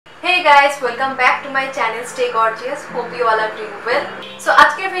Hey guys, welcome back to my channel. Stay gorgeous. Hope you all are doing well. So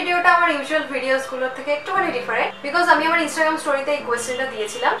আজকের ভিডিওটা আমার usual videos গুলোর থেকে একটুখানি ডিফারেন্ট বিকজ আমি আমার ইনস্টাগ্রাম স্টোরিতে এই কোয়েশ্চেনটা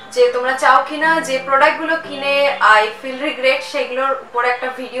দিয়েছিলাম যে তোমরা চাও কিনা যে প্রোডাক্টগুলো কিনে আই ফিল রিগ্রেট সেগুলোর উপর একটা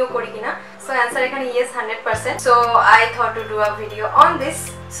ভিডিও করি কিনা। সো অ্যানসার এখানে yes 100%. So I thought to do a video on this.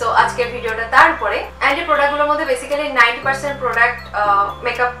 So আজকের ভিডিওটা তার উপরে অ্যান্ড এই প্রোডাক্টগুলোর মধ্যে বেসিক্যালি 90% প্রোডাক্ট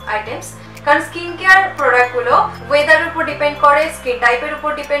মেকআপ আইটেমস, কারণ স্কিন কেয়ার প্রোডাক্টগুলো ওয়েদারের উপর ডিপেন্ড করে, স্কিন টাইপের উপর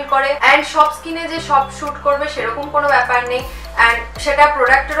ডিপেন্ড করে অ্যান্ড সব স্কিনে যে সব শুট করবে সেরকম কোনো ব্যাপার নেই অ্যান্ড সেটা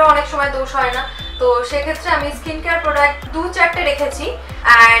প্রোডাক্টেরও অনেক সময় দোষ হয় না। তো সেক্ষেত্রে আমি স্কিন কেয়ার প্রোডাক্ট 2-4টে রেখেছি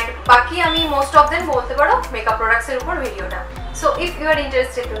অ্যান্ড বাকি আমি মোস্ট অফ দেম বলতে পারো মেকআপ প্রোডাক্টসের উপর ভিডিওটা। So if you are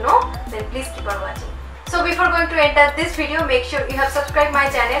interested to know then please keep on watching. So before going to enter this video, make sure you have subscribed my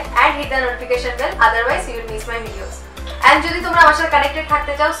channel and hit the notification bell, otherwise you will miss my videos. And যদি তোমরা আমার সাথে connected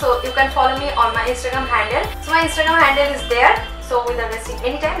থাকতে চাও, so you can follow me on my Instagram handle. So my Instagram handle is there. So without wasting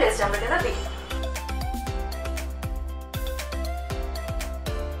any time, let's jump into the video.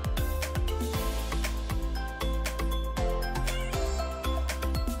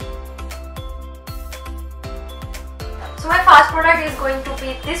 So my first product is going to be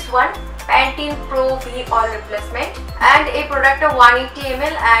this one, Pantene Pro V Oil Replacement, and a product of 180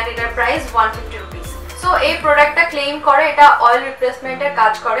 ml and its price 150 rupees. So এই প্রোডাক্টটা claim করে এটা oil রিপ্লেসমেন্টের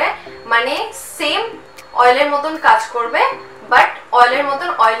কাজ করে, মানে same অয়েলের মতন কাজ করবে বাট অয়েলের মতন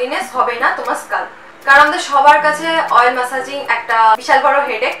অয়েলিনেস হবে না তোমার স্কাল্প। কারণ আমাদের সবার কাছে অয়েল ম্যাসাজিং একটা বিশাল বড়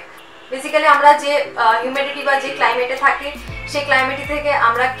হেডেক। বেসিক্যালি আমরা যে হিউমিডিটি বা যে ক্লাইমেটে থাকি সেই ক্লাইমেটি থেকে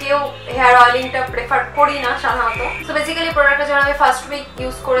আমরা কেউ হেয়ার অয়েলিংটা প্রেফার করি না সাধারণত। সো বেসিক্যালি প্রোডাক্টটা যখন আমি ফার্স্ট উইক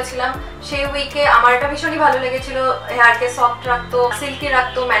ইউজ করেছিলাম সেই উইকে আমার এটা ভীষণই ভালো লেগেছিল, হেয়ারকে সফট রাখতো, সিল্কি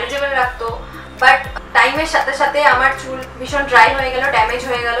রাখতো, ম্যানেজেবল রাখতো। বাট টাইমের সাথে সাথে আমার চুল ভীষণ ড্রাই হয়ে গেল, ড্যামেজ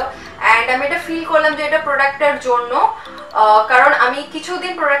হয়ে গেল অ্যান্ড আমি এটা ফিল করলাম যে এটা প্রোডাক্টের জন্য, কারণ আমি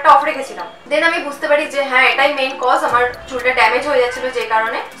কিছুদিন প্রোডাক্টটা অফ রেখেছিলাম। দেন আমি বুঝতে পারি যে হ্যাঁ এটাই মেইন কজ, আমার চুলটা ড্যামেজ হয়ে যাচ্ছিল যে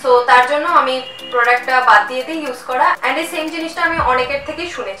কারণে। সো তার জন্য আমি প্রোডাক্টটা বাদ দিয়ে দিয়ে ইউজ করা অ্যান্ড এই সেম জিনিসটা আমি অনেকের থেকেই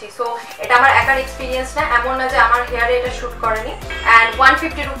শুনেছি। সো এটা আমার একার এক্সপিরিয়েন্স না, এমন না যে আমার হেয়ারে এটা শ্যুট করেনি অ্যান্ড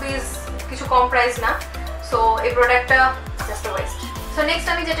 150 রুপিস কিছু কম প্রাইস না। সো এই প্রোডাক্টটা জাস্ট ওয়েস্ট। সো নেক্সট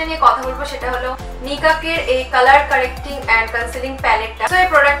আমি যেটা নিয়ে কথা বলবো সেটা হলো নিকাকের এই colour correcting and concealing প্যালেটটা। So এই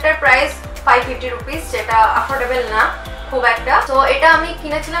প্রোডাক্টের প্রাইস 550 রুপিস, যেটা অ্যাফোর্ডেবল না খুব একটা। তো এটা আমি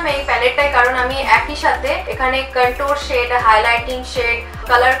কিনেছিলাম এই প্যালেটটাই কারণ আমি একই সাথে এখানে contour shade, highlighting shade,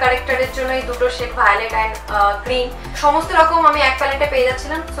 colour কারেক্টরের জন্য এই দুটো শেড ভায়োলেট অ্যান্ড গ্রিন সমস্ত রকম আমি এক প্যালেটে পেয়ে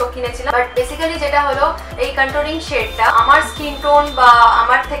যাচ্ছিলাম, সো কিনেছিলাম। বাট বেসিক্যালি যেটা হলো এই কন্ট্যুরিং শেডটা আমার স্কিন টোন বা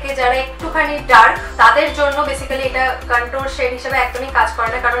আমার থেকে যারা একটুখানি ডার্ক তাদের জন্য বেসিক্যালি এটা কন্ট্যুর শেড হিসেবে একদমই কাজ করে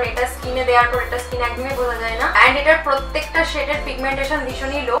না, কারণ এটা স্কিনে দেওয়ার পর এটা স্কিন একদমই বোঝা যায় না অ্যান্ড এটার প্রত্যেকটা শেডের পিগমেন্টেশন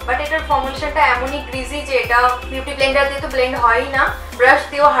ভীষণই লো। বাট এটার ফর্মুলেশনটা এমনই গ্রিজি যে এটা বিউটি ব্লেন্ডার দিয়ে তো ব্লেন্ড হয়ই না, ব্রাশ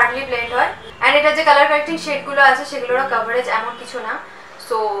দিয়েও হার্ডলি ব্লেন্ড হয় অ্যান্ড এটা যে কালার কারেক্টিং শেডগুলো আছে সেগুলোরও কভারেজ এমন কিছু না।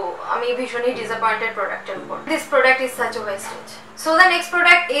 So আমি ভীষণই ডিসঅ্যাপয়েন্টেড প্রোডাক্টের উপর। This product is such a wastage. So the next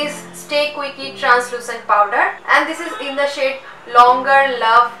product is Stay Quickie Translucent Powder and this is in the shade Longer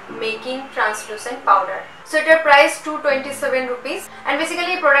Love Making Translucent Powder. So এটার price 227 rupees and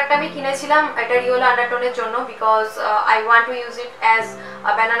basically এই product আমি কিনেছিলাম এটা yellow আন্ডারটোনের জন্য because I want to use it as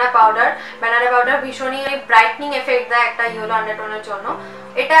a banana powder. Banana powder ভীষণই brightening effect দেয় একটা yellow আন্ডারটোনের জন্য।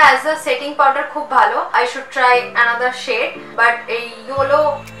 এটা অ্যাজ আ সেটিং পাউডার খুব ভালো, I should try another shade, but এই ইয়েলো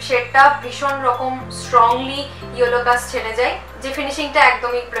শেডটা ভীষণ রকম স্ট্রংলি ইয়েলো কাস্ট ছেড়ে যায় যে ফিনিশিংটা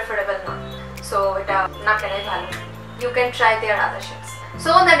একদমই প্রেফারেবল না। সো এটা না কেনাই ভালো, you can try there other shades.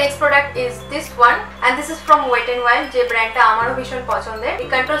 So the next product is this one and this is from Wet n Wild, যে ব্র্যান্ডটা আমারও ভীষণ পছন্দের। এই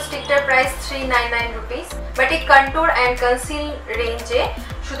কন্ট্যুর স্টিকটার প্রাইস 399 rupees, বাট এই কন্ট্যুর অ্যান্ড কনসিল রেঞ্জে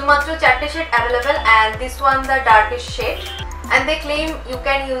শুধুমাত্র 4টে shade available and this one the darkest shade and they claim you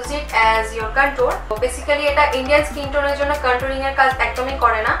can use it as your contour. Basically এটা Indian skin টোনের জন্য কন্ট্যুরিং এর কাজ একদমই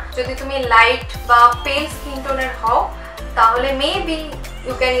করে না। যদি তুমি লাইট বা পেল স্কিন টোনের হও তাহলে maybe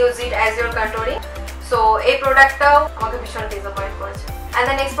you can use it as your কন্ট্যুরিং। So এই প্রোডাক্টটাও আমাকে ভীষণ ডিসঅ্যাপয়েন্ট করেছে। And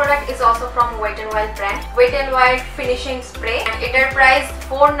the next product is also from Wet n Wild brand, Wet n Wild Finishing Spray and এটার প্রাইস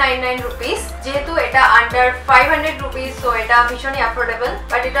 499 rupees, যেহেতু এটা আন্ডার 500 rupees সো এটা ভীষণই affordable.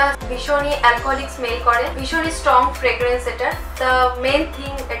 But এটা ভীষণই অ্যালকোহলিক স্মেল করে, ভীষণই স্ট্রং ফ্রেগ্রেন্স এটার। দ্য মেন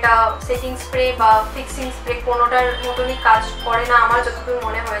থিং এটা সেটিং স্প্রে বা ফিক্সিং স্প্রে কোনোটার মতনই কাজ করে না আমার যতদূর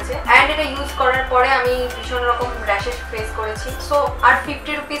মনে হয়েছে অ্যান্ড এটা ইউজ করার পরে আমি ভীষণ রকম র্যাশেস ফেস করেছি। সো আর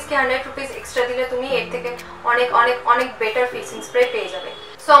 50 rupees কি 100 rupees এক্সট্রা দিলে তুমি এর থেকে অনেক অনেক অনেক বেটার ফিক্সিং স্প্রে পেয়ে যাবে।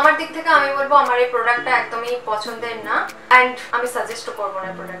 সো আমার দিক থেকে আমি বলবো আমার এই প্রোডাক্টটা একদমই পছন্দের না অ্যান্ড আমি সাজেস্টও করবো না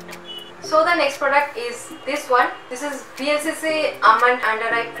প্রোডাক্টটা। So the next product is this one. This is vlcc almond under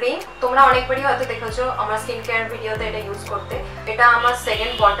eye cream. তোমরা অনেকবারই হয়তো দেখেছো আমার স্কিন কেয়ার ভিডিওতে এটা ইউজ করতে। এটা আমার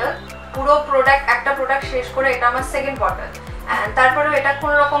সেকেন্ড বটল। পুরো প্রোডাক্ট একটা প্রোডাক্ট শেষ করে এটা আমার সেকেন্ড বটল। এন্ড তারপরেও এটা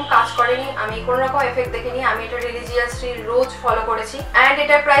কোনো রকম কাজ করেনি, আমি কোনো রকম এফেক্ট দেখিনি। আমি এটা রিলিজিয়াসলি রোজ ফলো করেছি। এন্ড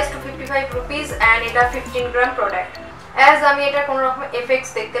এটার প্রাইস 255 রুপিস এন্ড এটা 15 গ্রাম প্রোডাক্ট। অ্যাজ আমি এটা কোনো রকম এফেক্টস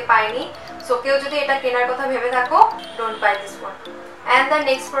দেখতে পাইনি, সো কেউ যদি এটা কেনার কথা ভেবে থাকো, don't by this one. And the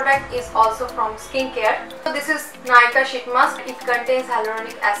next product is also from skincare. So this is nykaa sheet mask. It contains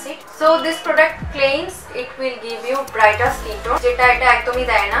hyaluronic acid. So this product claims it will give you brighter skin tone, যেটা এটা একদমই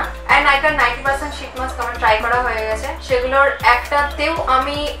দেয় না। And nykaa 90% sheet mask আমার try করা হয়ে গেছে, সেগুলোর একটাতেও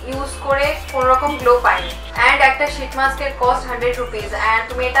আমি ইউজ করে কোনো রকম গ্লো পাইনি। And একটা sheet mask এর কস্ট 100 রুপিস, and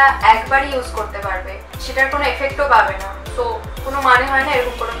তুমি এটা একবারই ইউজ করতে পারবে, সেটার কোনো এফেক্টও পাবে না। সো কোনো মানে হয় না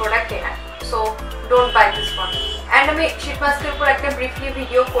এরকম কোনো প্রোডাক্ট কেনার। So don't by this one. And আমি শীট মাস্কের উপর একটা ব্রিফলি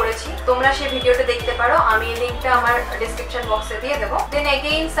ভিডিও করেছি, তোমরা সেই ভিডিওটা দেখতে পারো, আমি লিংকটা আমার ডেসক্রিপশন বক্সে দিয়ে দেবো। Then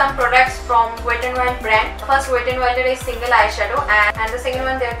again some products from wait and wild brand. First wait and ওয়াইল্ডের এই single eyeshadow and the second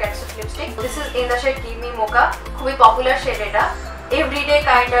one there ক্যাটসুট lipstick. This is in the shade give me মোকা। খুবই পপুলার শেড এটা, everyday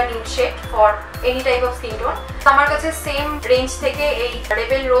kind of nude shade for any type of skin tone. আমার কাছে same range থেকে এই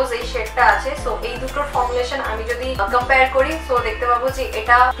rebel রোজ এই শেডটা আছে। So এই দুটোর ফর্মুলেশন আমি যদি কম্পেয়ার করি, সো দেখতে পাবো যে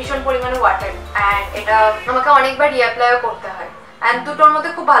এটা ভীষণ পরিমাণে ওয়াটার অ্যান্ড এটা আমাকে অনেকবার রিঅ্যাপ্লাইও করতে হয়। অ্যান্ড দুটোর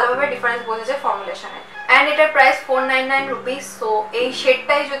মধ্যে খুব ভালোভাবে ডিফারেন্স বোঝা যায় ফর্মুলেশনে। অ্যান্ড এটার প্রাইস 499 রুপিস। সো এই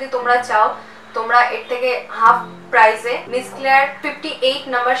শেডটাই যদি তোমরা চাও, তোমরা এর থেকে হাফ প্রাইসে মিস ক্লিয়ার 58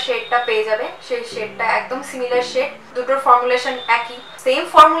 নাম্বার শেডটা পেয়ে যাবে। সেই শেডটা একদম সিমিলার শেড, দুটোর ফর্মুলেশন একই। সেম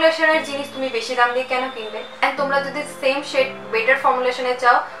ফর্মুলেশনের জিনিস তুমি বেশি দাম দিয়ে কেন কিনবে? এন্ড তোমরা যদি সেম শেড বেটার ফর্মুলেশনে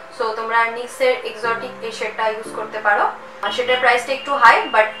চাও, সো তোমরা নিক্সের এক্সোটিক এই শেডটা ইউজ করতে পারো। আর সেটার প্রাইসটা একটু হাই,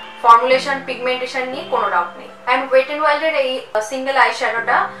 বাট ফর্মুলেশন পিগমেন্টেশন নিয়ে কোনো ডাউট নেই। অ্যান্ড ওয়েট এন্ড ওয়াইল্ডের এই সিঙ্গেল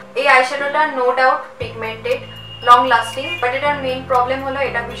আইশ্যাডোটা, এই আইশ্যাডোটা no doubt pigmented, long lasting, but এটার মেইন প্রবলেম হলো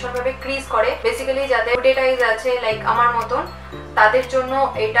এটা ভীষণভাবে ক্রিজ করে। বেসিক্যালি যাদের হুডেড আইজ আছে লাইক আমার মতন, তাদের জন্য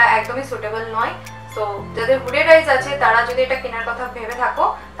এটা একদমই সুটেবল নয়। সো যাদের হুডেড আইজ আছে তারা যদি এটা কেনার কথা ভেবে থাকো,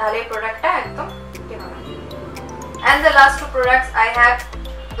 তাহলে এই প্রোডাক্টটা একদম কেনো না। And the last two products I have,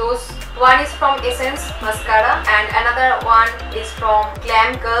 those one is from Essence mascara and another one is from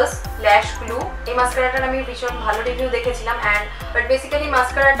glamgal's lash glue. এই মাস্কারাটার আমি ভীষণ ভালো রিভিউ দেখেছিলাম and but basically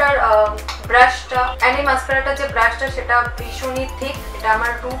মাস্কারাটার ব্রাশটা and এই মাস্কারাটার যে ব্রাশটা সেটা ভীষণই থিক, এটা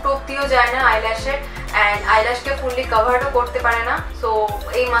আমার রুট অবধিও যায় না আইল্যাশের and আইল্যাশকে ফুললি কভারও করতে পারে না। সো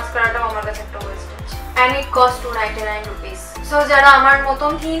এই মাস্কারাটাও আমার কাছে একটা wastage and it cost 299 rupees. So যারা আমার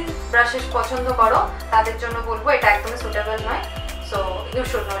মতন থিন ব্রাশেস পছন্দ করো, তাদের জন্য বলবো এটা একদমই সুটেবল নয়। So you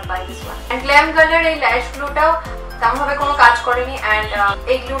should not by this one. And গ্ল্যামগালের এই ল্যাশ গ্লুটাও তেমনভাবে কোনো কাজ করেনি অ্যান্ড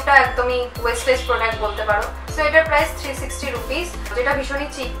এই গ্লুটা একদমই ওয়েস্টেজ প্রোডাক্ট বলতে পারো। সো এটার প্রাইস 360 রুপিস, যেটা ভীষণই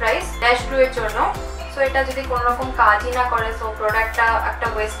চিপ প্রাইস ল্যাশ গ্লু এর জন্য। সো এটা যদি কোনো রকম কাজই না করে, সো প্রোডাক্টটা একটা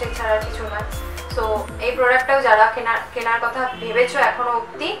ওয়েস্টেজ ছাড়া কিছু নয়। সো এই প্রোডাক্টটাও যারা কেনার কথা ভেবেছো এখনো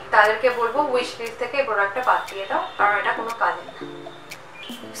অবধি, তাদেরকে বলবো উইশ লিস্ট থেকে এই প্রোডাক্টটা বাদ দিয়ে দাও, কারণ এটা কোনো কাজে না।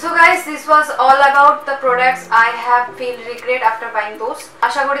 So guys, this was all about the products I have feel regret after buying those.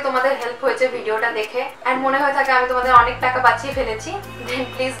 আশা করি তোমাদের হেল্প হয়েছে ভিডিওটা দেখে and মনে হয় থাকে আমি তোমাদের অনেক টাকা বাঁচিয়ে ফেলেছি। Then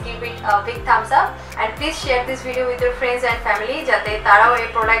please give it a big thumbs up and please share this video with your friends and family, যাতে তারাও এই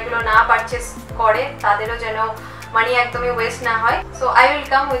প্রোডাক্টগুলো না পারচেস করে, তাদেরও যেন মানি একদমই ওয়েস্ট না হয়। So I will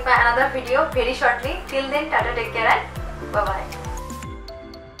come with my another video very shortly. Till then, tata, take care and bye bye.